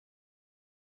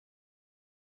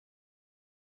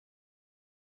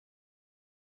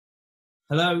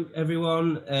Hello,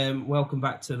 everyone. Welcome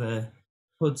back to the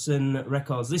Hudson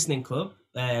Records Listening Club.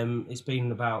 It's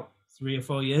been about 3 or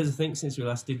 4 years, I think, since we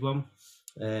last did one.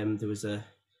 There was a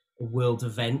world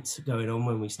event going on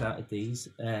when we started these.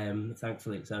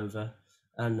 Thankfully, it's over.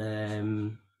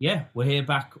 And we're here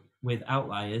back with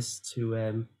Outliers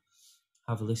to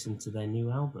have a listen to their new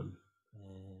album.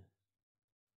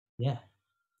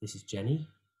 This is Jenny.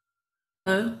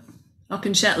 Hello. Up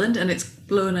in Shetland, and it's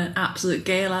blowing an absolute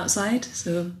gale outside.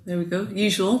 So there we go.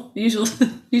 Usual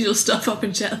stuff up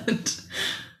in Shetland.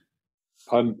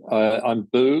 I'm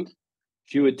Boo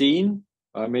Hewerdine.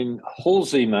 I'm in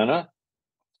Halsey Manor,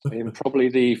 in probably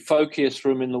the folkiest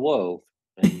room in the world.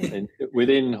 And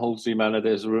within Halsey Manor,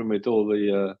 there's a room with all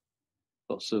the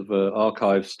lots of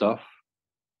archive stuff.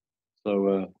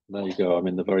 So there you go. I'm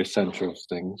in the very centre of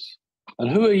things. And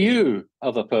who are you,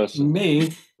 other person?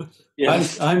 Me?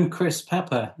 Yes. I'm Chris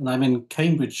Pepper, and I'm in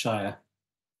Cambridgeshire.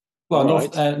 Well,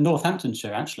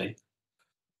 Northamptonshire, actually.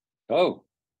 Oh.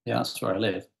 Yeah, that's where I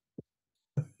live.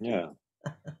 Yeah.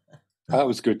 That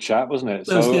was a good chat, wasn't it?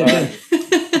 So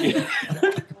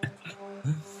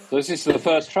this is the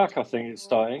first track, I think, it's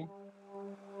starting.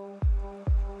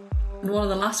 And one of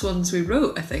the last ones we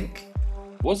wrote, I think.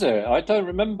 Was it? I don't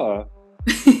remember.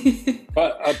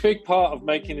 But a big part of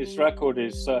making this record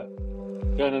is that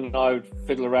Jen and I would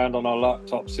fiddle around on our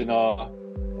laptops in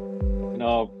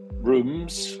our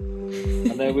rooms,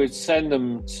 and they would send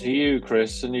them to you,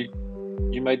 Chris, and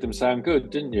you made them sound good,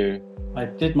 didn't you? I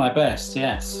did my best,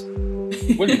 yes.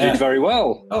 Well, you did very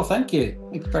well. Oh, thank you.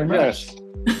 Thank you very much.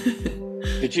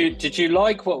 Yes. Did you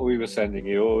like what we were sending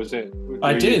you, or was it?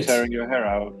 I did. You tearing your hair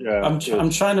out. Yeah. I'm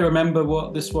trying to remember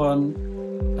how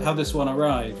this one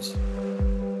arrived.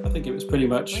 I think it was pretty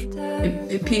much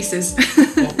in pieces.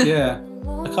 Yeah,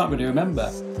 I can't really remember.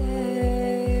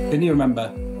 Can you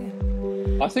remember?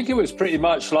 I think it was pretty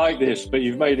much like this, but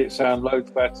you've made it sound loads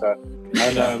better.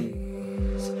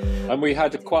 And we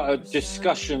had quite a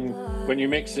discussion when you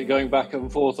mixed it, going back and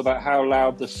forth about how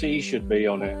loud the C should be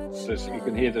on it, so you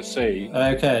can hear the C.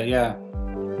 Okay, yeah.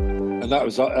 And that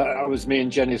was me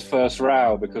and Jenny's first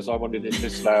row, because I wanted it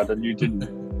this loud and you didn't.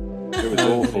 It was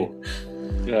awful.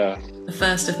 Yeah. The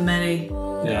first of many.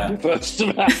 Yeah. First of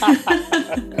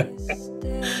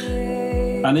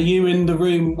And are you in the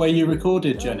room where you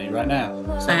recorded, Jenny, right now?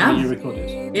 I am. Where you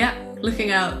recorded? Yeah, looking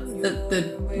out at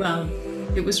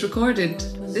it was recorded.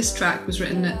 This track was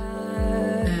written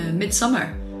at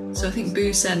midsummer. So I think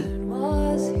Boo sent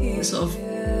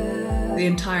the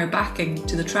entire backing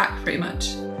to the track, pretty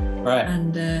much. Right.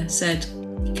 And said,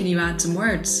 can you add some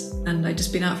words? And I'd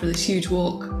just been out for this huge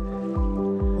walk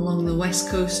along the west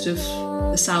coast of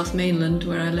the South Mainland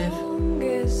where I live,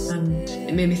 and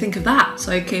it made me think of that,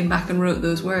 so I came back and wrote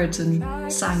those words and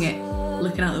sang it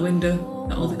looking out the window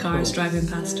at all the cars driving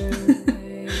past.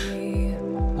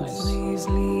 Nice.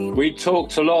 We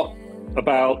talked a lot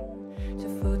about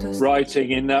writing,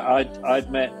 in that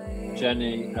I'd met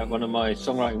Jenny at one of my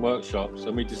songwriting workshops,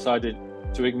 and we decided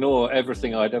to ignore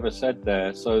everything I'd ever said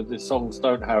there, so the songs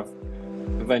don't have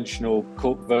conventional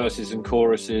verses and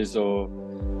choruses or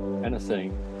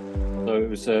anything. So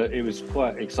it was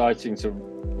quite exciting to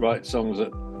write songs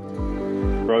that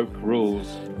broke rules.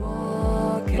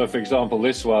 So for example,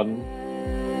 this one,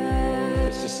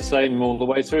 it's just the same all the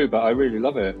way through, but I really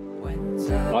love it.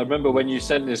 I remember when you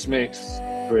sent this mix,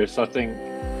 Chris, I think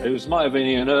it might have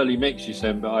been an early mix you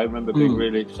sent, but I remember being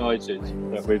really excited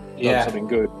that we'd done something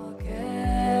good.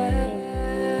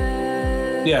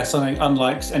 Yeah, something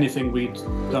unlike anything we'd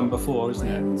done before, isn't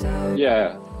it?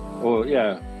 Yeah.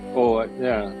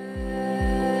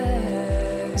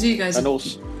 So you guys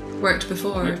worked together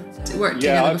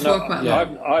before quite a lot.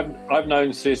 I've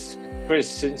known Chris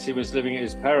since he was living at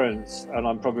his parents', and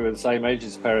I'm probably the same age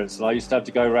as his parents, and I used to have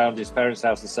to go around his parents'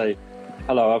 house and say,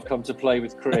 hello, I've come to play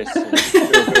with Chris.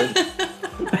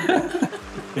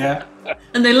 Yeah.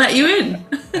 And they let you in?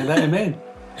 They let him in.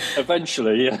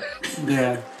 Eventually, yeah.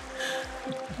 Yeah.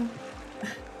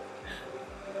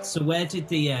 So where did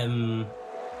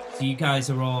so you guys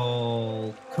are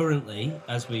all currently,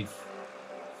 as we've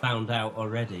found out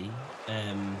already,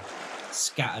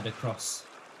 scattered across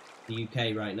the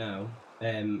UK right now,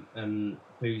 and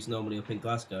Boo's normally up in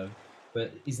Glasgow.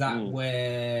 But is that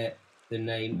where the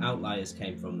name Outliers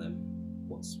came from then?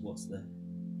 What's the...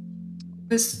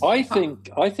 I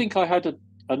think I had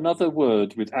another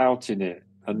word with out in it,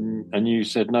 and you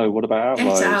said no. What about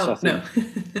Outliers? It's out. No.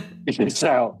 It's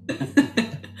out.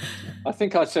 I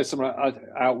think I said something like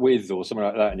out with or something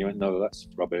like that, and you went, no, that's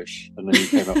rubbish. And then you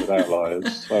came up with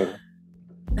Outliers. So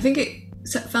I think it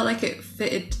felt like it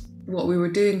fitted what we were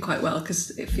doing quite well,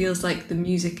 because it feels like the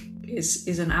music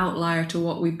is an outlier to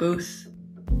what we both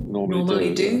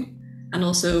normally do. And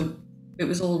also it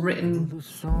was all written,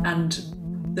 and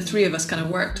the three of us kind of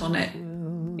worked on it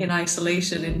in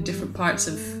isolation in different parts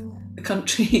of the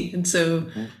country, and so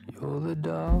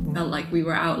felt like we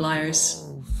were outliers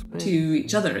to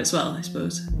each other as well, I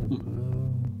suppose.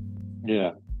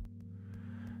 Yeah.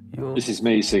 This is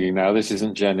me singing now. This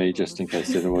isn't Jenny, just in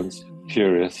case anyone's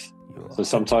curious. So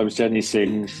sometimes Jenny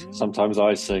sings, sometimes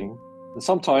I sing, and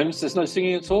sometimes there's no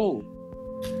singing at all.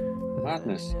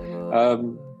 Madness.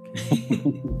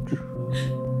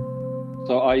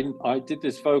 So I did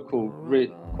this vocal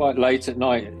quite late at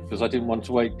night because I didn't want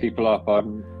to wake people up.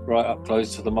 I'm right up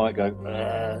close to the mic going,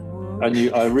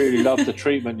 and I really love the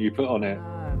treatment you put on it.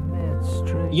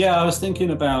 Yeah, I was thinking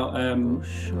about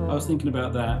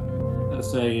that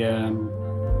as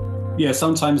a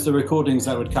sometimes the recordings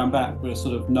that would come back were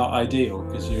sort of not ideal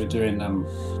because you were doing them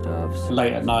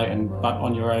late at night and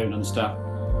on your own and stuff.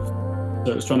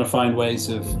 So it was trying to find ways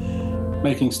of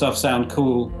making stuff sound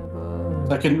cool.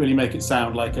 So I couldn't really make it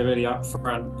sound like a really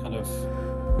upfront kind of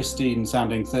pristine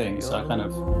sounding thing. So I kind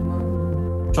of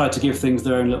tried to give things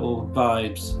their own little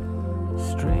vibes.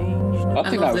 I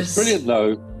think that was brilliant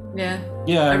though. Yeah,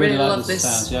 I really like love this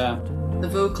sound, yeah. The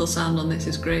vocal sound on this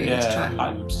is great. Yeah,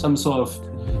 like some sort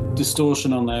of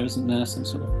distortion on there, isn't there? Some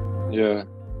sort of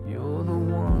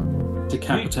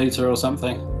decapitator or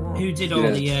something. Who did all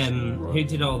the?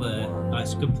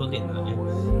 It's a good plug-in,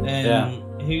 that. Yeah.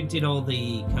 Who did all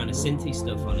the kind of synthy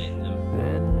stuff on it?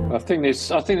 I think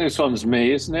this one's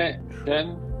me, isn't it,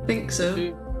 Jen? I think so.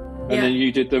 And then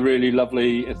you did the really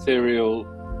lovely ethereal.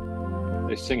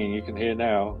 This singing you can hear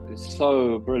now. It's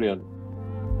so brilliant,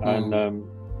 and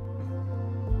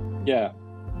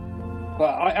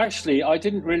But I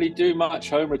didn't really do much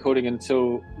home recording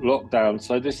until lockdown.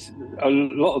 So a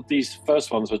lot of these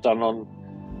first ones were done on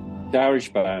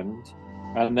GarageBand,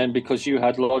 and then because you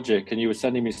had Logic and you were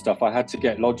sending me stuff, I had to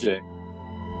get Logic,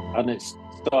 and it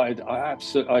started. I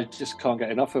just can't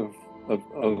get enough of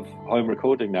home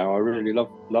recording now. I really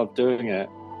love doing it.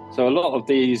 So a lot of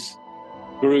these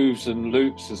grooves and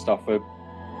loops and stuff they're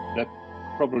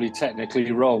probably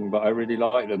technically wrong, but I really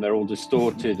like them. They're all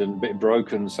distorted and a bit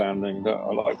broken sounding, but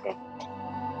I like them.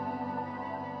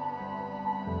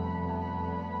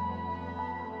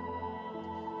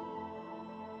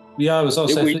 Yeah, I was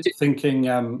also thinking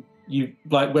you,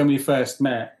 like when we first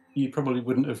met, you probably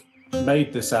wouldn't have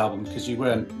made this album because you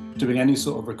weren't doing any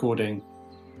sort of recording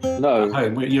at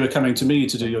home. You were coming to me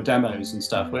to do your demos and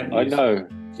stuff, weren't you? I know.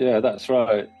 Yeah, that's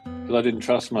right. Because I didn't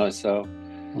trust myself.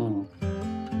 Do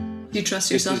you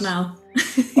trust yourself now?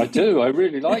 I do. I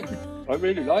really like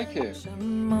it.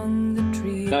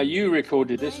 Now you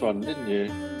recorded this one, didn't you?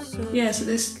 Yeah. So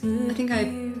this, I think I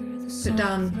put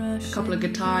down a couple of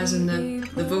guitars and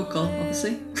the vocal,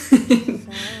 obviously.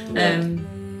 But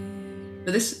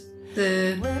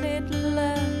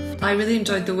I really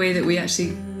enjoyed the way that we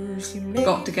actually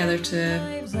got together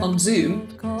on Zoom,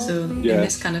 so in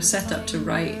this kind of setup to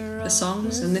write the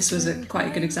songs, and this was quite a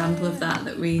good example of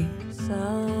that we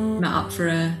met up for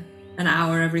an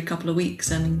hour every couple of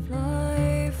weeks and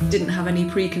didn't have any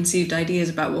preconceived ideas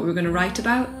about what we were going to write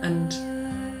about. And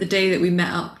the day that we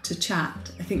met up to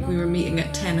chat, I think we were meeting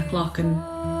at 10 o'clock, and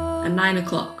at 9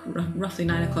 o'clock, roughly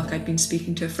 9 o'clock, I'd been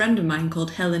speaking to a friend of mine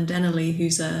called Helen Dennerly,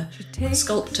 who's a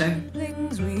sculptor,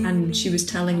 and she was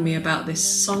telling me about this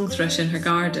song thrush in her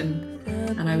garden,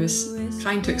 and I was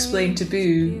trying to explain to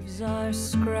Boo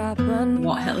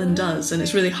what Helen does, and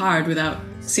it's really hard without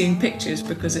seeing pictures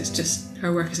because it's just,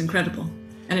 her work is incredible.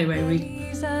 Anyway, we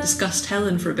discussed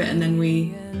Helen for a bit, and then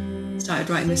we started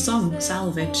writing this song,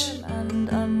 Salvage,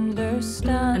 and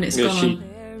it's gone on.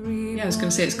 I was going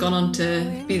to say it's gone on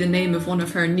to be the name of one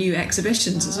of her new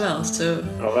exhibitions as well. So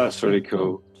that's really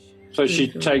cool. So she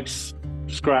takes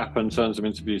scrap and turns them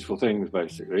into beautiful things,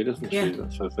 basically, doesn't she?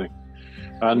 That sort of thing.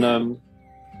 And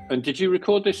and did you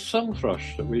record this song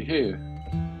thrush that we hear?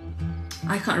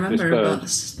 I can't remember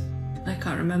I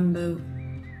can't remember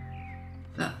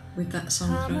that with that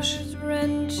song thrush.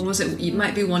 Or was it? It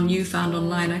might be one you found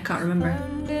online. I can't remember.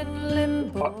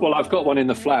 Well, I've got one in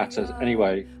the flat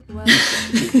anyway.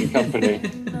 Company.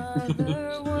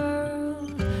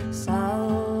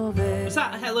 Was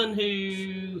that Helen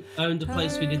who owned the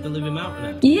place we did the Living Mountain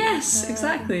at? Yes,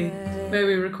 exactly. Where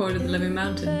we recorded the Living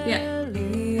Mountain. Yeah.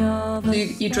 So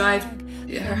you drive.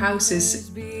 Her house is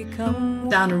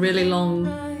down a really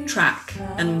long track,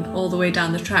 and all the way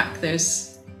down the track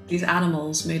there's these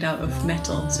animals made out of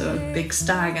metal. So a big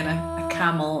stag and a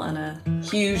camel and a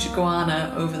huge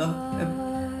iguana over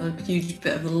a huge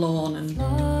bit of the lawn, and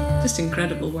just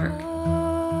incredible work.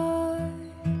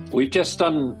 We've just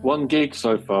done one gig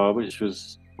so far, which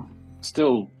was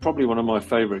still probably one of my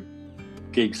favourite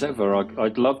gigs ever.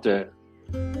 I'd loved it.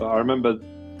 But I remember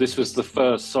this was the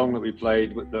first song that we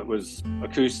played that was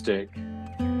acoustic,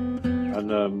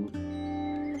 and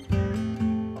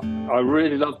I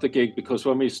really loved the gig because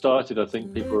when we started, I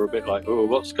think people were a bit like, "Oh,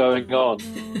 what's going on?"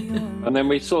 And then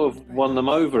we sort of won them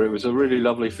over. It was a really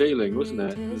lovely feeling, wasn't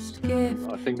it?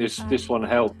 I think this one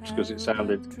helped because it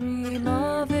sounded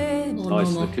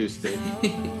nice and acoustic.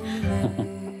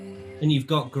 And you've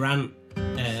got Grant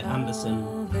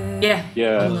Anderson. Yeah,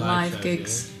 Yeah. on the live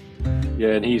gigs.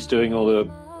 Yeah, and he's doing all the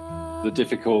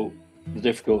difficult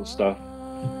stuff.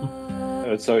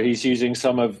 So he's using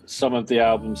some of the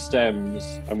album stems,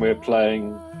 and we're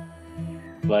playing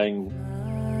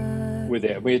with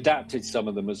it. We adapted some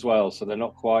of them as well, so they're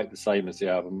not quite the same as the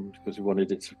album because we wanted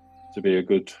it to be a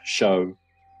good show.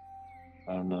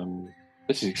 And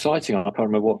this is exciting. I can't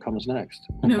remember what comes next.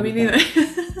 No, me neither.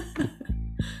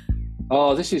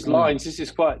 Oh, this is Lines. This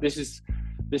is probably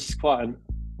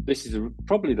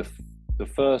the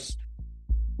first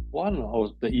one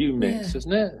that you mix,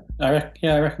 isn't it? I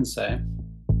reckon so.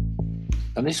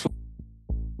 And this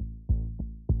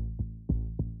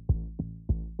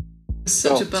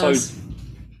such a buzz.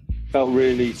 Felt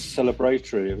really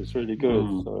celebratory. It was really good.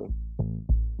 So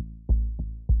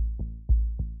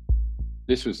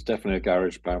this was definitely a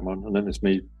garage band one, and then there's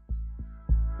me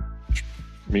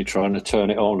trying to turn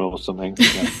it on or something.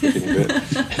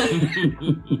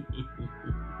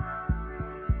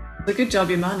 A good job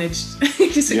you managed.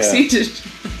 You succeeded.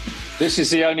 This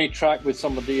is the only track with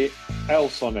somebody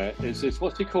else on it. Is this,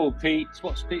 what's he called? Pete?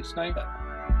 What's Pete's name?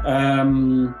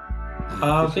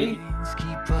 Harvey.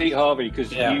 Pete Harvey,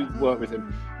 because you work with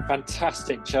him.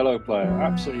 Fantastic cello player,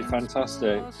 absolutely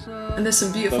fantastic. And there's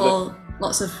some beautiful,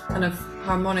 lots of kind of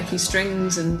harmonic-y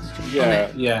strings and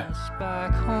Yeah.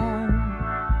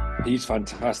 He's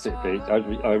fantastic, Pete.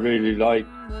 I really like.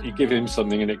 You give him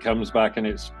something and it comes back and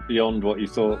it's beyond what you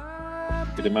thought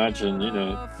you could imagine. You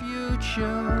know.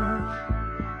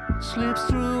 Slips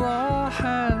through our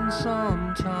hands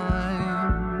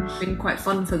sometimes. It's been quite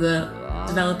fun for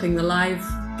developing the live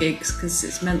gigs because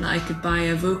it's meant that I could buy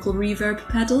a vocal reverb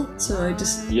pedal. So I'm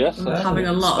having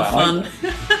a lot of fun.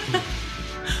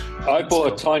 I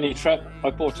bought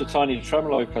a tiny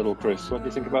tremolo pedal, Chris. What do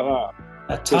you think about that?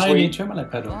 A tiny tremolo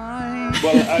pedal.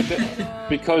 Well,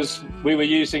 because we were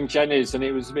using Jenny's and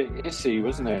it was a bit hissy,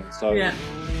 wasn't it? So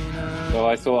So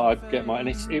I thought I'd get mine, and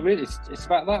it's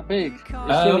about that big. It's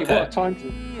really, okay.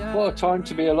 What a time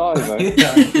to be alive! Eh?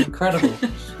 Yeah, incredible.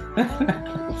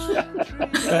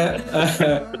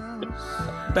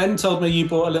 Ben told me you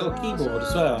bought a little keyboard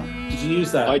as well. Did you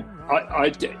use that? I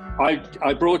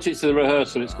brought it to the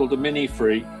rehearsal. It's called a Mini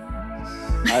Freak,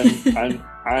 and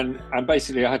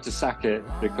basically I had to sack it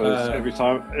because every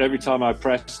time I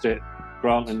pressed it,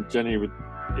 Grant and Jenny would.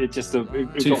 It too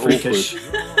got freakish.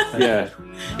 Yeah,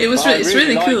 it's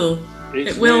really cool.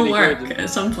 It will really work good. at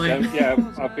some point. Yeah,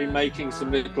 I've been making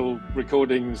some little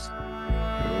recordings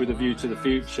with a view to the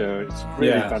future. It's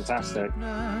really fantastic,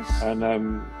 and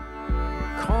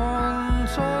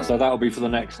so that'll be for the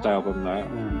next album now,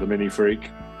 the Mini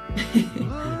Freak,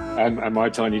 and my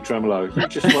tiny tremolo.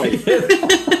 Just wait.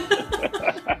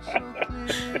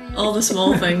 All the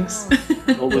small things.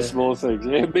 All the small things.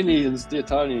 Yeah, mini and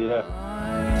tiny. Yeah.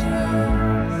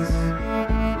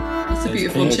 It's a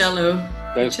beautiful cello.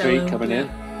 There's Pete coming in.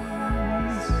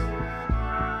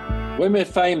 When we're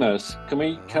famous, can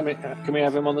we have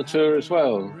him on the tour as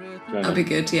well, Jenny? That'd be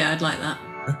good. Yeah, I'd like that.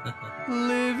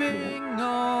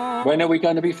 When are we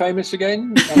going to be famous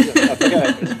again? I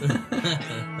forget.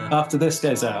 After this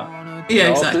goes out.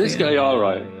 Yeah, exactly. After this goes, all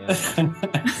right.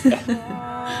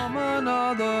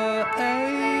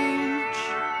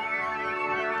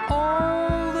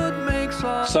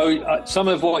 So some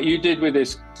of what you did with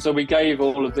this, so we gave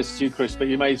all of this to you, Chris, but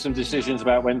you made some decisions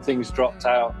about when things dropped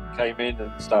out and came in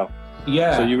and stuff.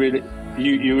 Yeah. So you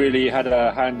really had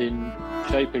a hand in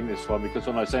shaping this one, because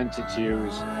when I sent it to you, it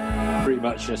was pretty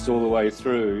much just all the way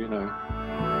through, you know.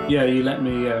 Yeah, you let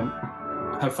me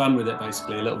have fun with it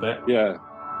basically a little bit. Yeah.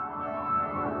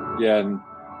 Yeah, and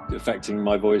affecting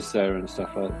my voice there and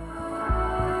stuff like that.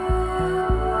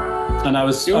 And I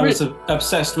was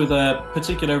obsessed with a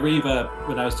particular reverb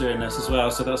when I was doing this as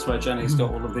well, so that's why Jenny's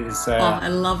got all of these. I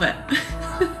love it.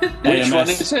 Which one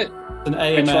is it? An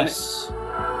AMS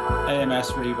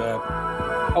reverb.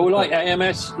 Oh, like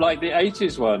AMS, like the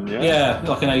 80s one, yeah? Yeah,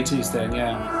 like an 80s thing,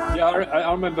 yeah. Yeah,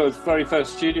 I remember the very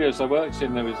first studios I worked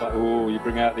in, there was like, oh, you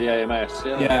bring out the AMS.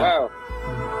 Yeah. Wow.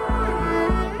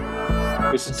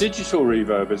 It's a digital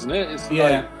reverb, isn't it? It's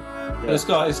It's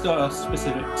got a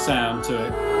specific sound to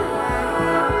it.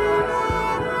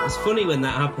 It's funny when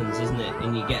that happens, isn't it?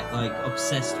 And you get like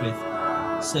obsessed with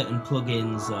certain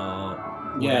plugins or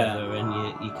whatever, and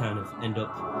you kind of end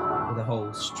up with a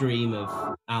whole stream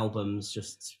of albums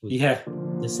just with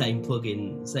the same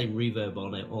plugin, same reverb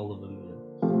on it, all of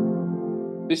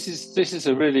them. This is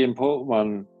a really important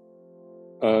one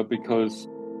because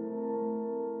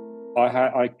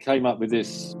I came up with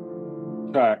this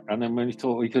track, and then we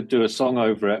thought we could do a song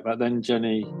over it, but then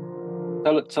Jenny,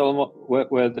 tell them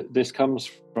where this comes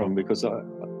from, because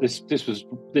this was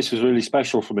really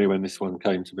special for me when this one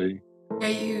came to be. Yeah,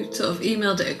 you sort of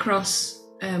emailed it across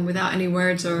without any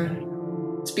words or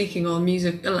speaking or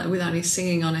music, without any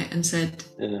singing on it, and said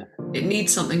it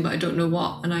needs something, but I don't know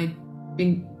what. And I'd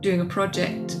been doing a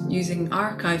project using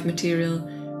archive material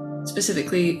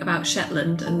specifically about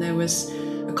Shetland, and there was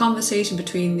a conversation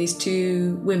between these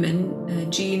two women,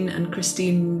 Jean and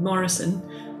Christine Morrison,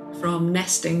 from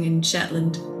Nesting in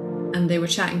Shetland, and they were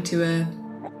chatting to a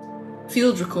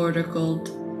field recorder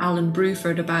called Alan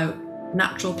Bruford about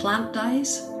natural plant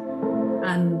dyes.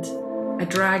 And I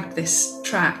dragged this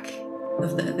track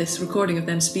of this recording of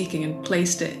them speaking and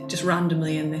placed it just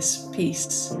randomly in this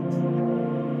piece,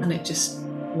 and it just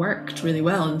worked really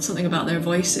well. And something about their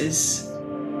voices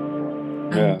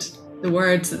and the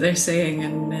words that they're saying,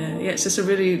 and it's just a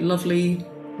really lovely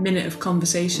minute of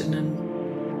conversation, and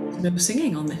no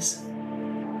singing on this.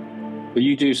 But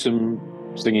you do some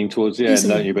singing towards the end,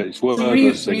 don't you? But it's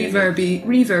wordless singing.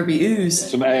 Reverby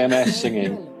ooze. Some AMS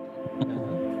singing.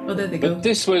 Oh, there they go. But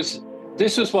this was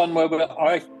one where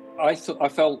I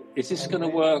felt, is this going to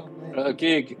work at a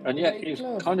gig? And yet it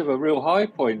was kind of a real high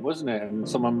point, wasn't it? And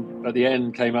someone at the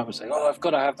end came up and said, "Oh, I've got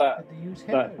to have that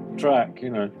track," you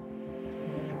know.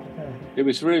 It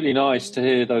was really nice to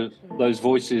hear those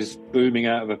voices booming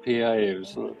out of a PA. It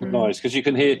was nice because you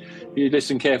can hear, if you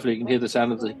listen carefully, you can hear the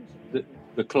sound of the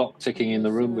clock ticking in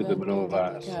the room with them and all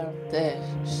that.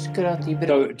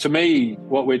 So to me,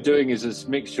 what we're doing is this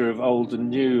mixture of old and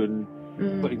new and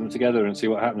putting them together and see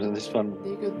what happens in this fun.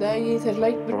 They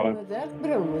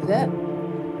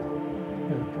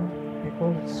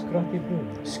call it Scrotty Broom.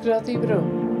 Scrotty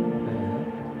Broom.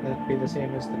 That'd be the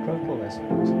same as the crotal, I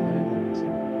suppose, in the Highlands.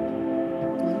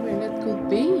 I mean, it could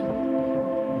be.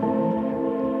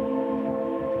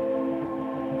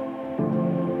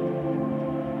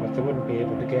 But they wouldn't be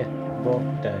able to get bulk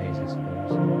dyes, I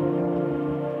suppose. It'd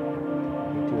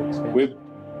be too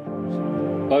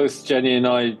expensive. Both Jenny and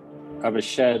I have a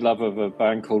shared love of a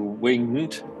band called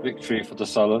Winged, Victory for the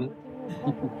Sullen.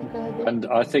 And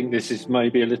I think this is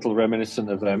maybe a little reminiscent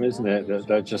of them, isn't it? That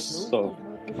they're just sort of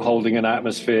holding an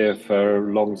atmosphere for a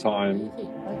long time.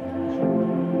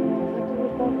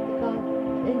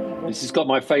 This has got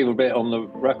my favourite bit on the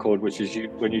record, which is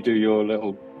when you do your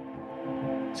little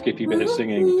skippy bit of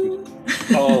singing.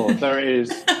 Oh, there it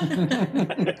is.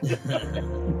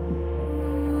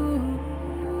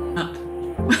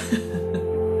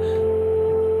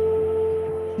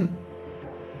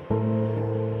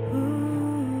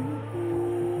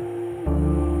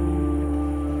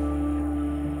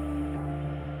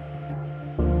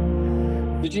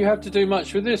 Did you have to do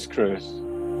much with this, Chris?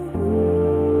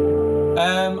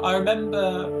 I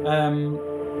remember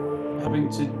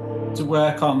having to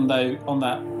work on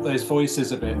those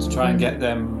voices a bit to try and get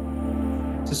them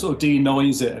to sort of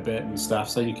denoise it a bit and stuff,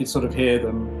 so you could sort of hear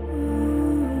them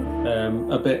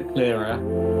a bit clearer. I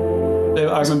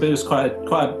remember it was quite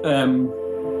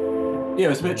it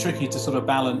was a bit tricky to sort of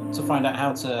find out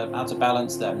how to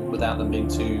balance them without them being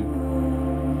too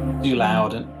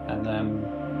loud and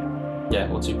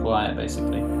or too quiet,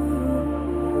 basically.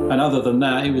 And other than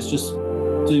that, it was just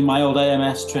doing my old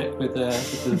AMS trick with the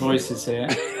voices here.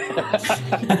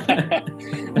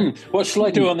 What shall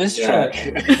I do on this track?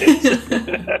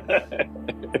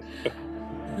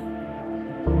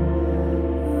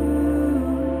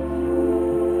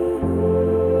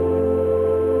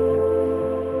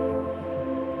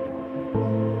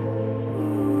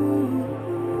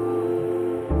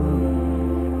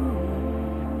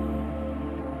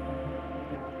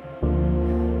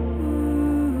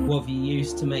 What have you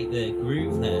used to make the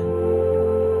groove there?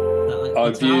 Is that like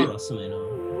guitar or something? Or?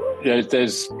 Yeah,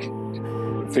 there's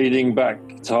feeding back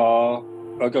guitar.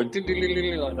 I go like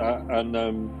that,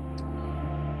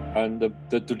 and the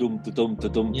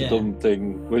dum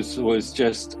thing was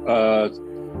just.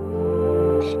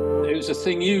 It was a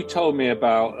thing you told me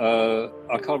about.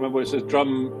 I can't remember. It was a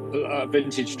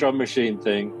vintage drum machine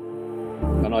thing,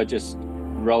 and I just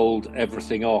rolled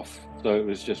everything off. So it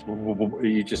was just,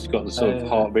 you just got the sort of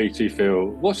heartbeaty feel.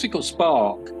 What's it called?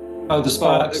 Spark? Oh, the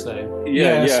Sparks, though.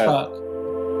 Yeah. Spark.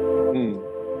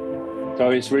 So So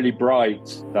it's really bright,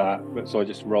 so I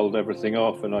just rolled everything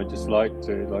off, and I just liked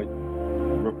it, like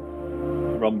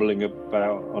rumbling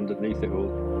about underneath it all.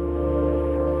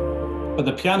 But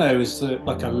the piano is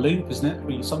like a loop, isn't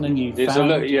it? Something you It's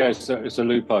found? a loop, yeah. It's a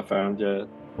loop I found. Yeah.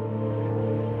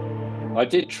 I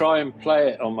did try and play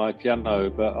it on my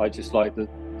piano, but I just like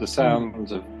the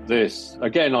sounds of this.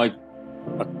 Again, I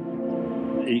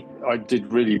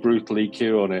did really brutal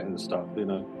EQ on it and stuff, you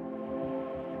know.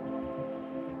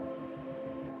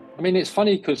 I mean, it's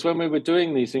funny because when we were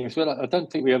doing these things, I don't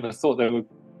think we ever thought they were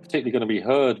particularly going to be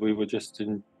heard. We were just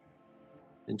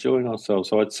enjoying ourselves.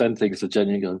 So I'd send things to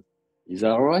Jenny and go, "Is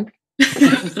that all right?"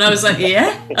 And I was like,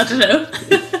 "Yeah, I don't know."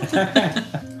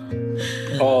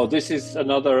 Oh, this is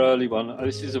another early one. I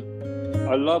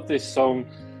love this song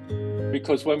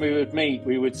because when we would meet,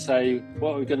 we would say,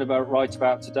 "What are we going to write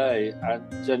about today?" And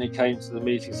Jenny came to the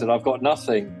meeting and said, "I've got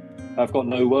nothing. I've got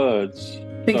no words."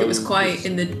 I think it was quite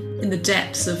in the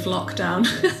depths of lockdown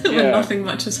when nothing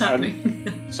much was happening.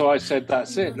 So I said,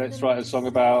 "That's it. Let's write a song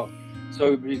about."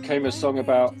 So it became a song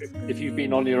about if you've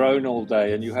been on your own all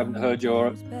day and you haven't heard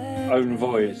your own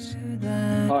voice.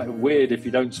 Quite weird if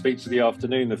you don't speak to the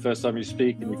afternoon the first time you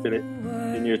speak and you feel it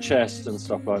in your chest and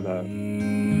stuff like that.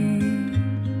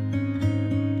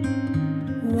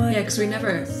 Yeah, because we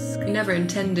never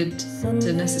intended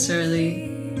to necessarily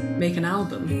make an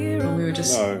album. When we were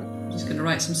just going to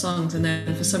write some songs, and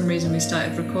then for some reason we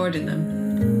started recording them.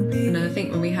 And then I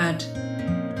think when we had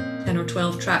 10 or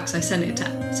 12 tracks, I sent it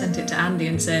to Andy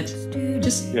and said,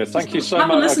 thank you so have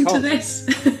much. a listen to this,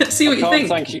 see what you think.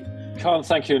 Can't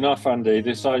thank you enough, Andy.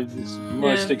 This is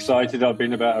most excited I've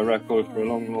been about a record for a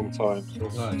long, long time. So.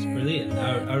 Oh, it's brilliant.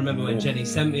 I remember when Jenny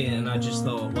sent me it, and I just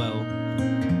thought, well,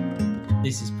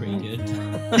 this is pretty good.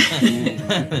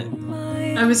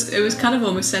 It was kind of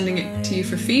almost sending it to you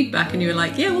for feedback, and you were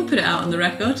like, "Yeah, we'll put it out on the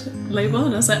record label,"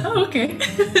 and I was like, "Oh, okay."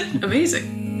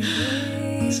 Amazing,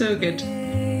 so good.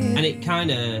 And it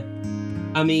kind of,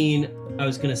 I mean, I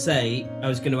was going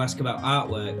to ask about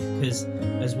artwork, because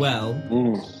as well,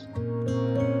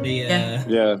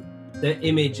 the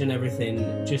image and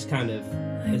everything just kind of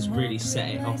has really set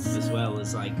it off as well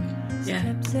as like,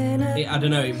 I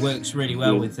don't know, it works really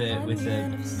well with the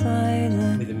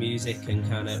music and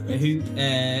kind of who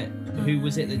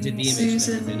was it that did the image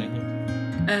and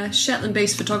everything?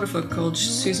 Shetland-based photographer called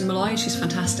Susan Malloy. She's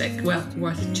fantastic. Well,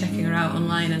 worth checking her out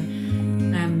online.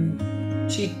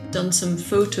 And she'd done some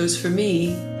photos for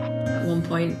me at one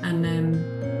point, and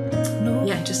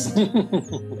just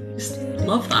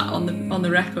love that on the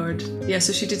record. Yeah,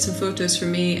 so she did some photos for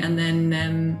me, and then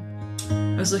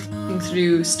I was looking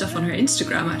through stuff on her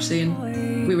Instagram actually,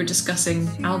 and we were discussing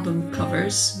album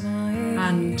covers,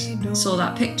 and saw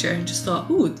that picture and just thought,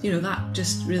 ooh, that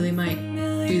just really might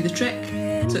do the trick.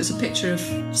 So it's a picture of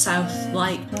the South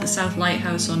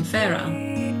Lighthouse on Fareham.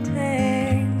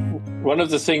 One of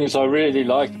the things I really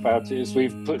like about it is we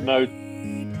put no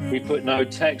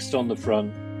text on the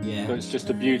front. Yeah. So it's just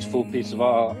a beautiful piece of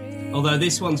art. Although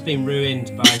this one's been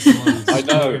ruined by someone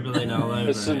scribbling all over.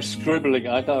 There's some scribbling.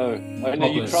 I know.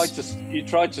 You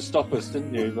tried to stop us,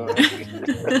 didn't you? But...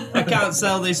 I can't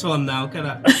sell this one now, can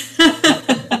I?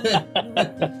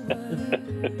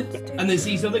 And there's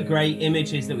these other great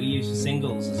images that we use for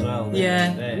singles as well.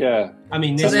 Yeah. I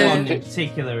mean, this one in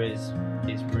particular is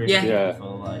really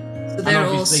beautiful. Like, so they're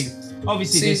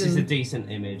obviously this is a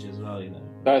decent image as well,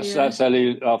 That's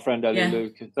Ellie, our friend Ellie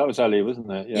Lucas. That was Ellie,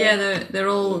 wasn't it? Yeah, they're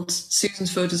all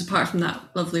Susan's photos, apart from that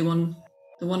lovely one,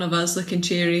 the one of us looking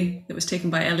cheery, that was taken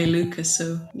by Ellie Lucas.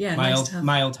 So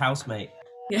my old housemate.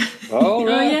 Yeah. Oh,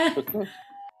 right. Yeah.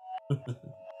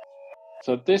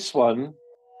 So this one,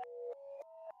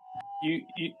 you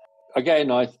again,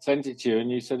 I sent it to you,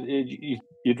 and you said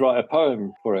you'd write a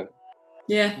poem for it.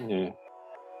 Yeah.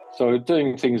 So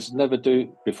doing things never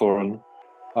do before, and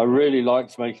I really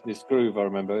liked making this groove. I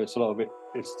remember it's a lot of it.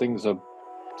 It's things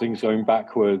going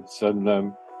backwards, and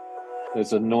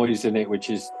there's a noise in it which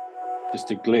is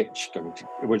just a glitch.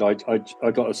 When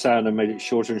I got a sound and made it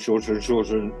shorter and shorter and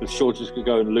shorter, and as short as could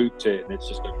go, and looped it, and it's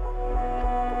just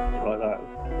like that.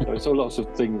 So it's all lots of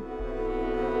things.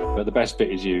 But the best bit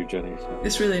is you, Jenny. So.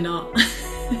 It's really not.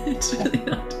 It's really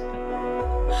not.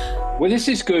 Well, this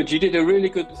is good. You did a really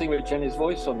good thing with Jenny's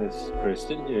voice on this, Chris,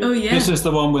 didn't you? Oh, yeah. This is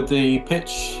the one with the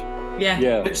pitch.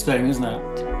 Yeah. Pitch thing, isn't it?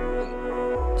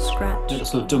 Scratch. It's a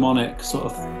sort of demonic sort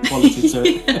of quality to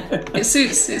it. It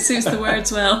suits the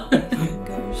words well.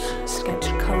 Sketch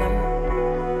colour.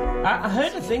 I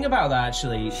heard a thing about that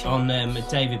actually on a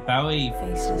David Bowie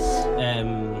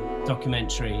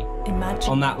documentary.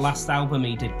 On that last album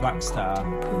he did, Black Star.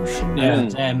 Yeah.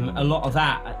 And a lot of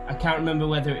that, I can't remember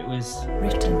whether it was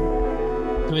written.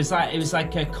 it was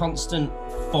like a constant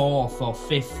fourth or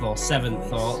fifth or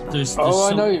seventh, or there's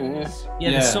I know you.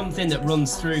 Yeah. There's something that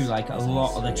runs through like a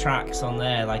lot of the tracks on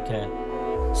there, like a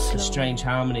strange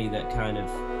harmony that kind of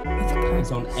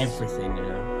is on everything, you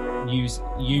know,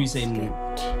 using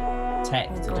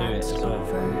tech to do it as well.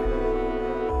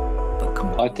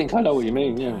 I think I know what you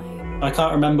mean. Yeah. I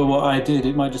can't remember what I did.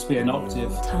 It might just be an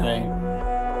octave thing.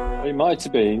 It might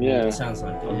have been, yeah. It sounds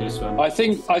like On this one. I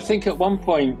think at one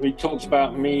point we talked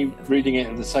about me reading it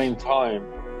at the same time.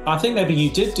 I think maybe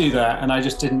you did do that, and I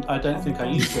just didn't. I don't think I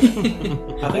used it.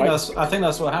 I think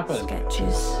that's what happened.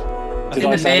 Sketches. Did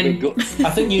I sound a bit good? I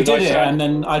think you Did I did it, sound- and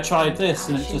then I tried this,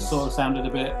 and it just sort of sounded a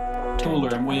bit cooler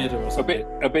and weirder or A something.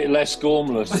 bit less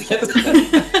gormless.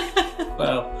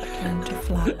 Well, Turn to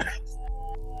flat.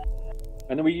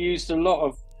 And then we used a lot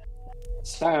of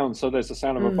sound, so there's the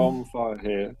sound of a bonfire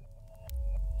here.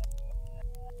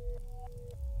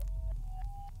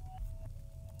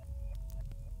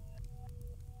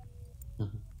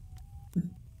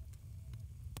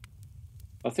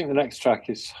 I think the next track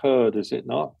is Heard, is it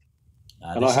not?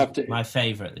 And I have to. my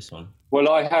favourite, this one. Well,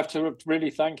 I have to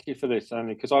really thank you for this,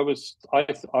 Andy, because I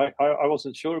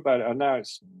wasn't sure about it, and now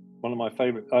it's one of my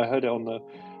favourite. I heard it on the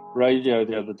radio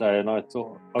the other day, and I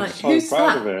thought I was Like, so who's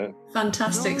proud that? of it.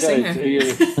 Fantastic Yeah, singer.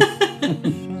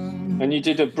 And you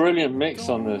did a brilliant mix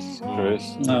on this,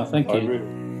 Chris. no, thank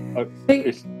you.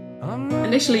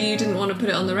 Initially, you didn't want to put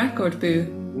it on the record, Boo.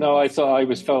 No, I thought I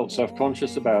felt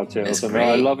self-conscious about it. It's I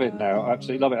great. love it now,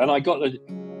 absolutely love it. And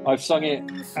I've sung it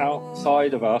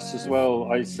outside of us as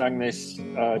well. I sang this,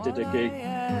 did a gig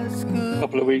a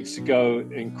couple of weeks ago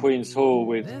in Queen's Hall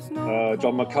with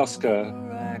John McCusker,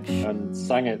 and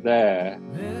sang it there.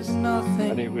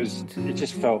 And it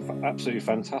just felt absolutely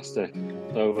fantastic.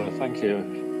 So thank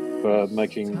you for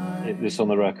making this on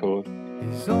the record.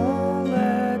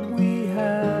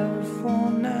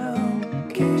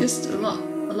 Just a lot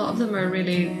of them are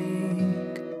really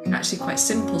actually quite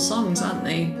simple songs, aren't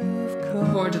they?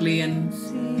 Chordally, and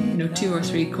 2 or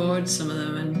 3 chords, some of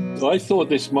them. And I thought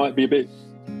this might be a bit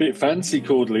fancy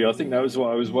chordally. I think that was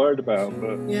what I was worried about.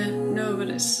 But yeah, no, but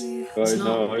it's not.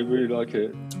 no, I really like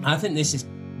it. I think this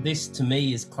to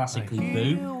me is classically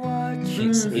Boo.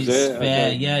 It's Is fair, it?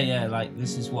 Okay. yeah. Like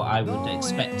this is what I would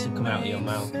expect to come out of your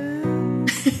mouth.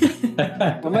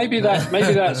 Well, maybe that's why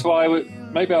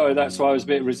that's why I was a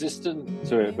bit resistant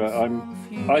to it. But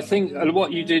I think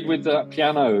what you did with that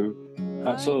piano,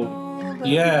 that sort of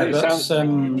that's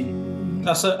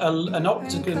an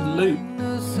octagon loop.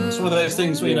 It's one of those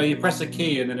things where you press a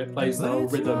key and then it plays the whole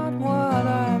rhythm,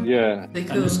 yeah. They and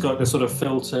cool. it's got this sort of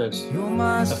filtered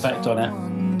effect on it.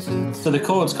 So the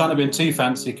chords can't have been too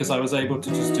fancy because I was able to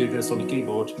just do this on the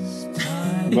keyboard.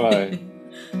 Right.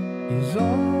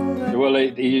 Well,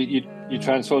 you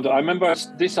transformed it. I remember I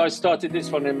started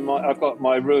this one I've got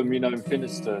my room, in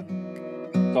Finnister.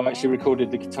 So I actually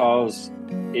recorded the guitars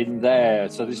in there.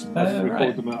 So I recorded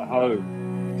right. them at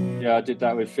home. Yeah, I did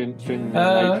that with Finn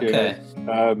okay.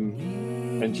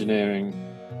 Engineering.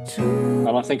 And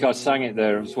I think I sang it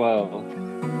there as well.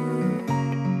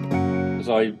 Because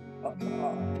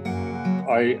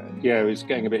it was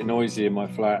getting a bit noisy in my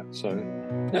flat, so.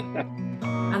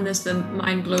 And there's the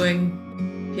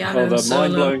mind-blowing piano The solo.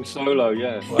 mind-blowing solo,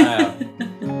 yeah. Wow.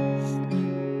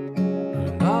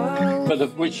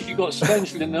 But which you got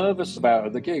strangely nervous about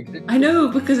at the gig, didn't you? I know,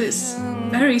 because it's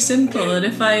very simple, and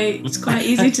it's quite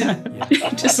easy to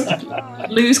just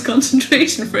lose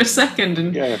concentration for a second.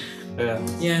 And Yeah.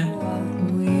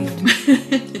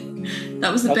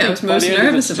 That was the I bit I think was by most the end of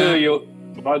nervous the tour, about.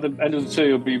 by the end of the tour,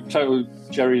 you'll be total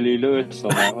Jerry Lee Lewis on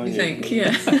that, won't You you? think,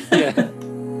 yeah. Yeah.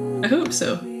 I hope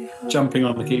so. Jumping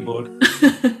on the keyboard.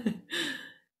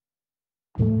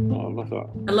 Oh, I love that.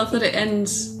 I love that it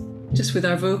ends just with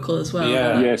our vocal as well.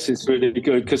 Yeah. Yes, it's really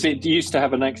good because it used to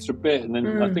have an extra bit, and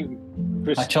then I think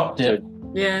Chris I chopped it.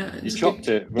 Yeah. You it's a chopped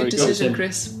it. Very Good good. decision,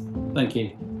 Chris. Thank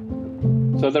you.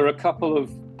 So there are a couple of,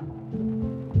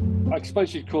 I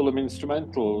suppose you'd call them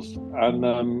instrumentals,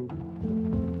 and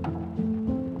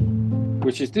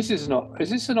which is this is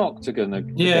this an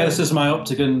octagon? Yeah, this is my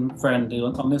octagon friend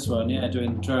on this one. Yeah,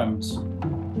 doing drums.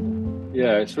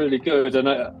 Yeah, it's really good, and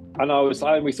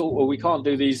we thought, well, we can't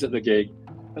do these at the gig,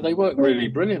 but they worked really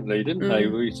brilliantly, didn't they?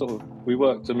 We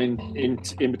worked them in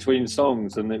between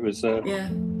songs, and it was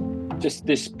just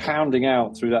this pounding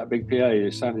out through that big PA.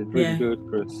 It sounded really good,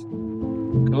 Chris.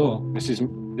 Cool. This is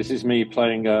me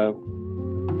playing the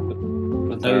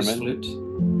Nose theremin. flute.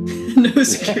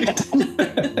 Nose flute.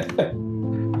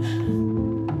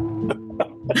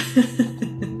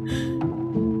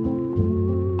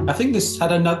 I think this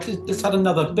had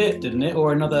another bit, didn't it,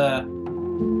 or another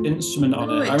instrument on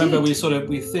it. I remember we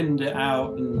thinned it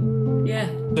out,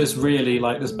 and there's really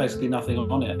there's basically nothing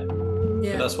on it.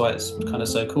 Yeah. But that's why it's kind of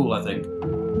so cool, I think.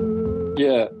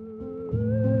 Yeah.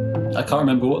 I can't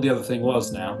remember what the other thing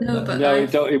was now. No, but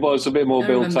it was a bit more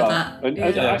built up. That. And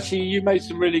actually, you made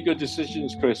some really good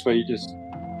decisions, Chris, where you just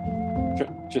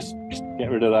get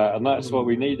rid of that, and that's what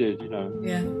we needed, you know.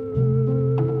 Yeah.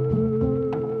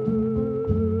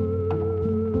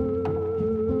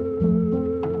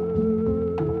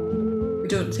 We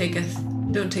don't take a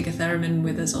theremin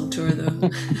with us on tour, though.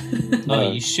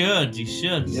 Oh, you should.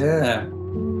 Yeah.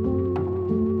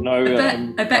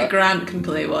 No, I bet Grant can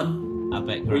play one. I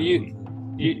bet. Well,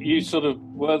 you sort of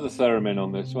were the theremin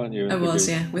on this, weren't you? I was,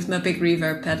 yeah, with my big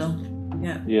reverb pedal.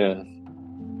 Yeah. Yeah.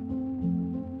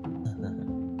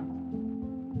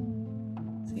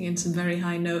 Singing some very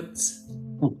high notes.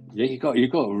 Yeah, you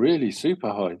got really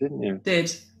super high, didn't you?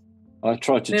 Did. I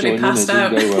tried to Nearly join in, it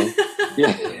didn't go well.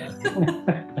 Yeah.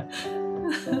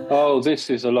 Oh, this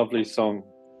is a lovely song.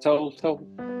 Tell people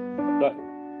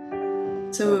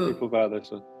about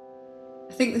this one.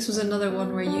 I think this was another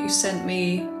one where you sent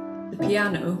me the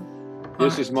piano.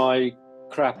 This is my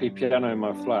crappy piano in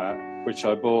my flat, which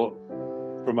I bought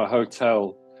from a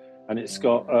hotel, and it's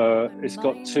got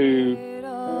two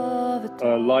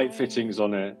light fittings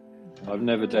on it. I've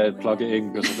never dared plug it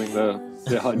in because I think the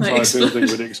entire building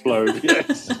would explode.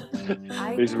 Yes,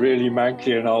 it's really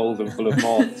manky and old and full of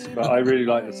moths, but I really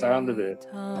like the sound of it.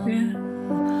 Yeah.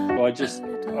 So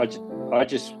I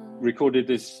just recorded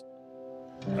this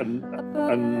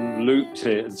and looped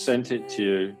it and sent it to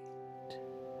you.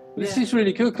 This is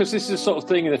really good because this is the sort of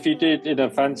thing, and if you did in a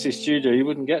fancy studio, you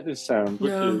wouldn't get this sound, would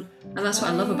you? And that's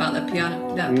what I love about that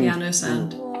piano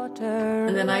sound.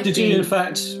 And then did you in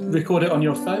fact record it on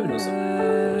your phone, or was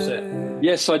it?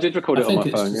 Yes, I did record it on my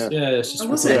phone. Yeah, it's just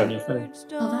recorded on your phone.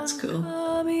 Oh, that's cool.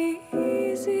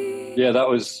 Yeah, that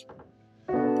was.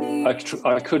 I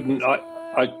couldn't.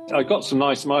 I got some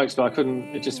nice mics, but I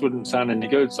couldn't. It just wouldn't sound any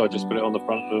good, so I just put it on the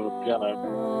front of the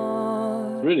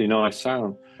piano. Really nice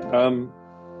sound. And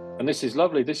this is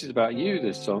lovely. This is about you,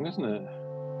 this song, isn't it?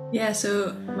 Yeah.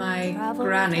 So my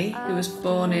granny, who was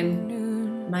born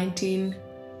in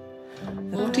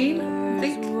 1914, I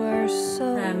think,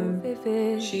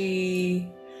 she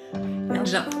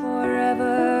ended up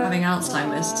having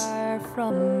Alzheimer's,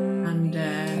 and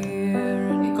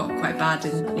it got quite bad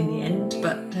in the end.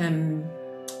 But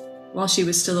while she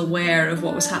was still aware of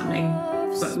what was happening,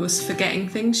 but was forgetting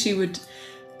things, she would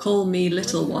call me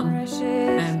little one,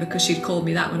 because she'd called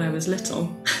me that when I was little.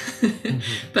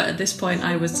 But at this point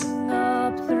I was, a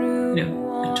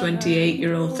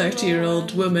 28-year-old,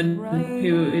 30-year-old woman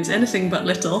who is anything but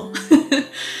little.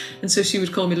 And so she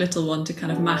would call me little one to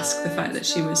kind of mask the fact that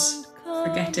she was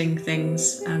forgetting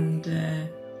things. And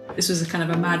this was a kind of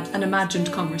an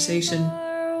imagined conversation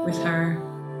with her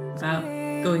about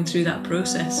going through that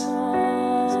process,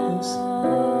 I suppose.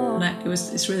 And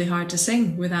it's really hard to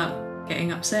sing without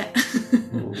getting upset.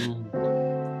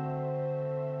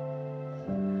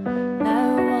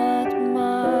 Now what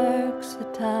marks the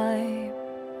time?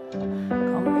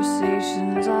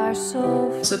 Conversations are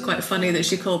so. Also quite funny that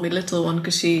she called me little one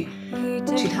because she'd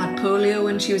had polio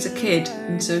when she was a kid,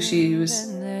 and so she was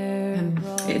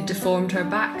it had deformed her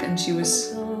back, and she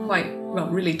was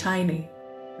really tiny.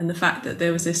 And the fact that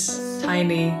there was this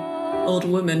tiny old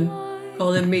woman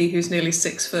calling me, who's nearly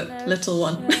 6 foot, little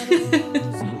one.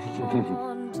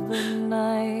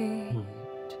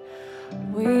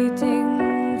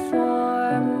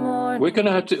 We're going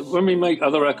to have to, when we make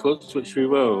other records, which we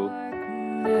will,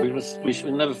 we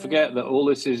should never forget that all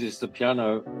this is the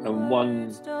piano and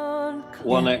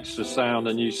one extra sound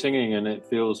and you singing, and it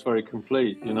feels very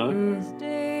complete, you know?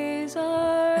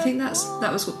 I think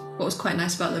that was what was quite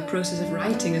nice about the process of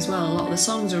writing as well. A lot of the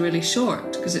songs are really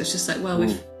short because it's just like, well,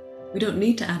 we don't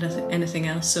need to add anything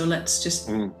else, so let's just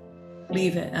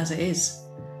leave it as it is.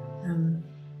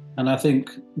 And I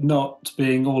think not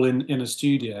being all in a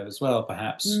studio as well,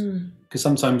 perhaps, because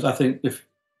sometimes I think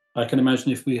I can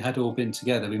imagine if we had all been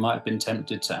together, we might have been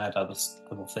tempted to add other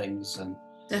things, and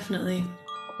definitely,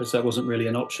 because that wasn't really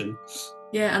an option.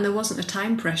 Yeah, and there wasn't a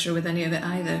time pressure with any of it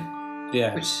either.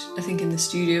 Yeah, which I think in the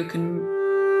studio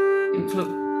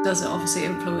does obviously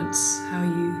influence how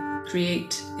you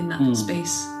create in that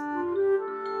space.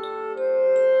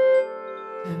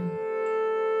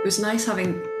 It was nice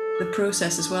having the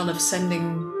process as well of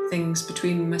sending things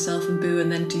between myself and Boo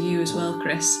and then to you as well,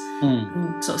 Chris,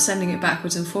 and sort of sending it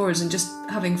backwards and forwards and just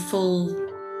having full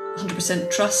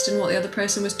 100% trust in what the other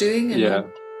person was doing. And it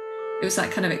was that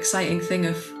kind of exciting thing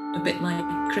of a bit like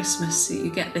Christmas.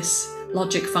 You get this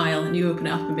Logic file, and you open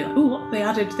it up and be like, oh, what have they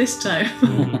added this time?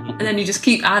 And then you just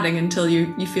keep adding until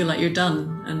you feel like you're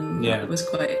done. And Yeah. that was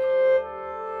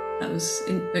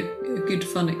a good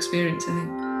fun experience, I think.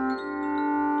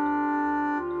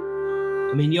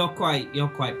 I mean, you're quite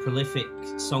prolific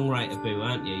songwriter, Boo,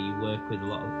 aren't you? You work with a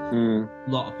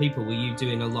lot of people. Were you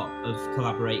doing a lot of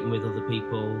collaborating with other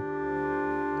people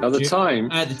At the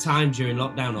time? At the time during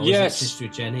lockdown, or Yes. was it just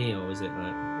with Jenny, or was it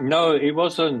like? No, it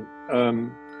wasn't.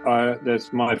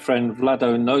 There's my friend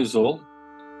Vlado Nozel,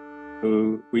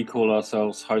 who we call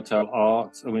ourselves Hotel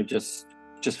Art, and we've just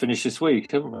finished this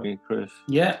week, haven't we, Chris?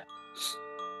 Yeah.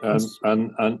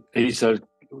 And he's a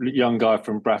young guy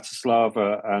from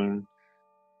Bratislava, and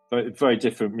very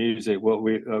different music. What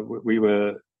we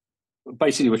were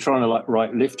basically we're trying to like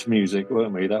write lift music,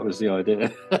 weren't we? That was the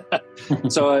idea.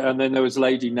 So and then there was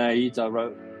Lady Nade. I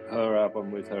wrote her album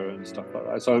with her and stuff like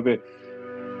that. So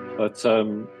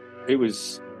it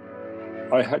was.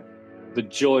 I had the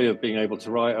joy of being able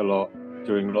to write a lot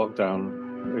during lockdown.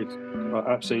 I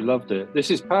absolutely loved it.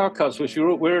 This is Power Cuts, which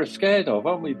we're scared of,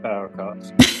 aren't we? Power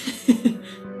Cuts.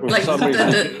 Like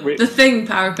the thing,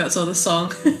 Power Cuts, or the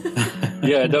song.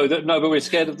 Yeah, no, but we're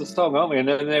scared of the song, aren't we? And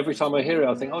then every time I hear it,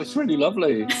 I think, oh, it's really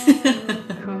lovely.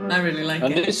 I really like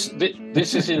and it.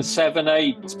 This is in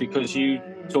 7/8 because you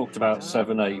talked about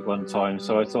 7/8 one time,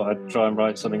 so I thought I'd try and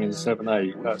write something in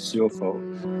 7/8. That's your fault.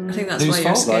 I think that's why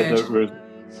you're scared.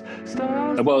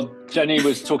 Well, Jenny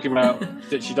was talking about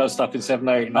that she does stuff in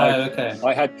 7/8. And okay.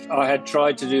 I had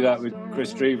tried to do that with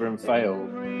Chris Drever and failed.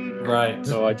 Right.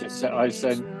 So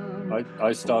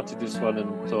I started this one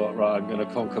and thought, right, I'm going to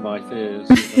conquer my fears.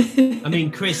 I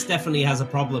mean, Chris definitely has a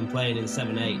problem playing in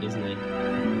 7/8, doesn't he?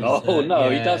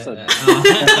 He doesn't.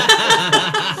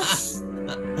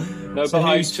 No, so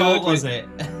but whose fault was it?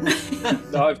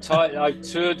 No, I've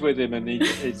toured with him, and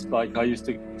it's like I used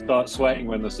to start sweating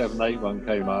when the 7/8 one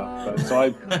came up.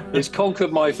 So it's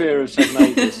conquered my fear of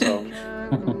 7/8. This song.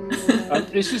 And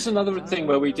this is another thing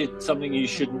where we did something you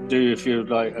shouldn't do if you're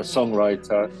like a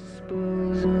songwriter.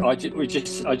 I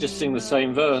just sing the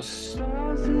same verse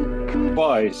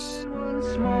twice,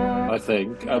 I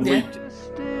think. And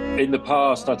in the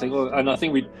past, I think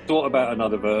we thought about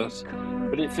another verse,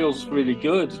 but it feels really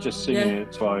good just singing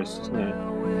it twice, doesn't it?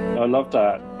 I love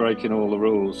that, breaking all the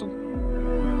rules.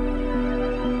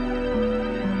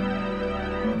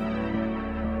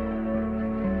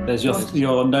 There's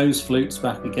your nose flute's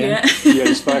back again. Yeah,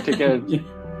 it's back again.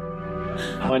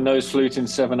 My nose flute in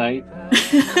 7/8.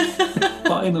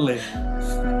 Finally.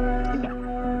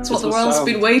 It's what the world's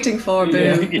been waiting for,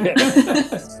 Boo. Yeah.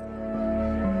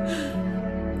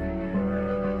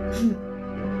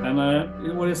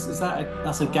 And what is that?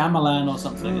 That's a gamelan or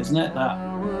something, isn't it? That.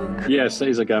 Yes, it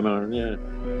is a gamelan. Yeah.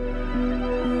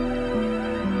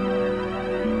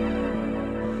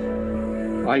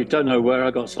 I don't know where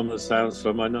I got some of the sounds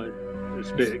from. I know it's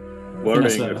a bit worrying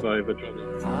if I ever drop it.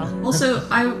 Also,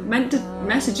 I meant to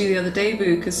message you the other day,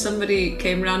 Boo, because somebody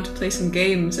came round to play some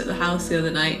games at the house the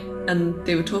other night, and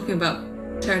they were talking about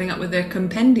turning up with their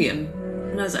compendium.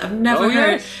 And I was like, I've never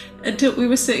heard until we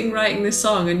were sitting writing this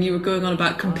song, and you were going on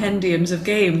about compendiums of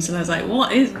games, and I was like,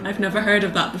 what is? I've never heard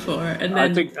of that before. And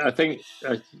then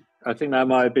I think that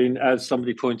might have been, as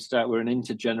somebody pointed out, we're an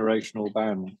intergenerational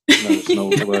band. No, it's an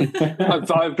older word.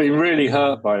 I've been really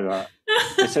hurt by that.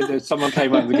 They said that someone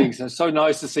came up with the gigs. It's so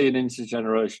nice to see an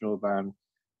intergenerational band.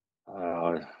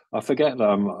 I forget that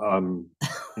I'm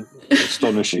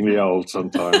astonishingly old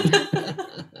sometimes.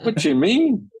 What do you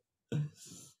mean?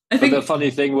 But the funny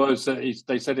thing was that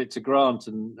they said it to Grant,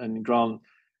 and Grant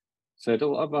said,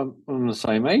 "Oh, I'm the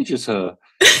same age as her."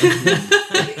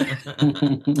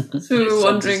 So we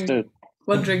were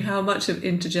wondering how much of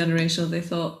intergenerational they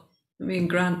thought. Me and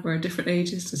Grant were different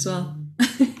ages as well.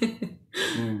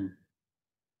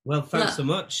 Well, thanks so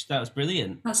much. That was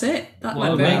brilliant. That's it. That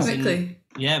went very quickly.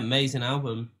 Yeah, amazing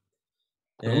album.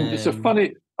 It's a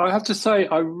funny. I have to say,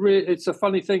 it's a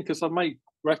funny thing because I make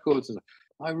records.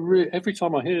 Every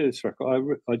time I hear this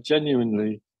record, I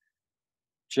genuinely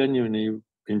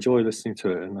enjoy listening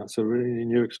to it, and that's a really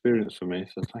new experience for me.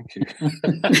 So thank you.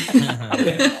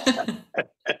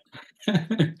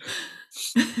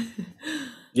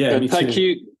 Yeah,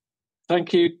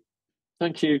 thank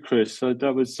you, Chris. So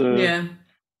that was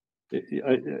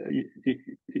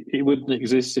it wouldn't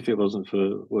exist if it wasn't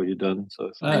for what you've done.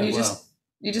 So and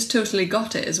you just totally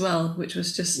got it as well, which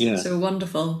was just so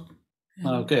wonderful.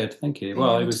 Oh, good, thank you.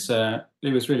 Well, it was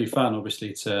really fun,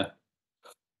 obviously, to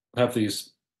have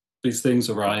these things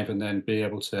arrive and then be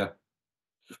able to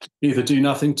either do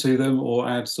nothing to them or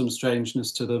add some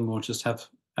strangeness to them or just add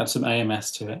some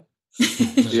AMS to it.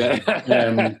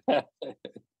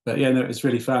 But yeah, no, it was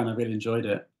really fun. I really enjoyed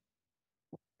it.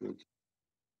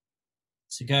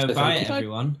 So go So buy thank it, you.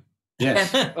 everyone.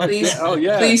 Yes. Please, Oh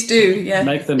yeah. please do. Yeah.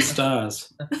 Make them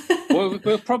stars. Well,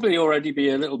 we'll probably already be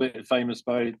a little bit famous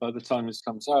by the time this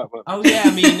comes out. But Oh yeah,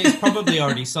 I mean it's probably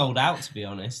already sold out, to be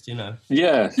honest. yeah,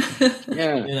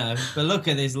 yeah. But look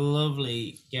at this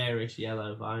lovely garish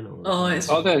yellow vinyl. Oh, it's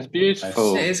That's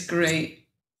beautiful. it is great.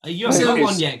 You haven't got Nice.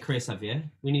 one yet, Chris, have you?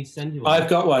 We need to send you one. I've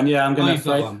got one. Yeah, I'm going you've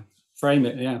got one. frame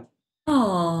it. Yeah,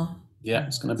 Oh, yeah.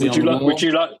 It's going to be Would on you the like?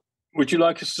 wall. Would you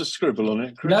like us to scribble on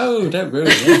it, Chris? No, don't ruin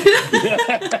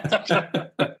it.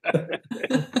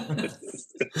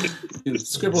 You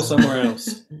scribble somewhere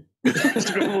else.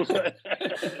 Scribble.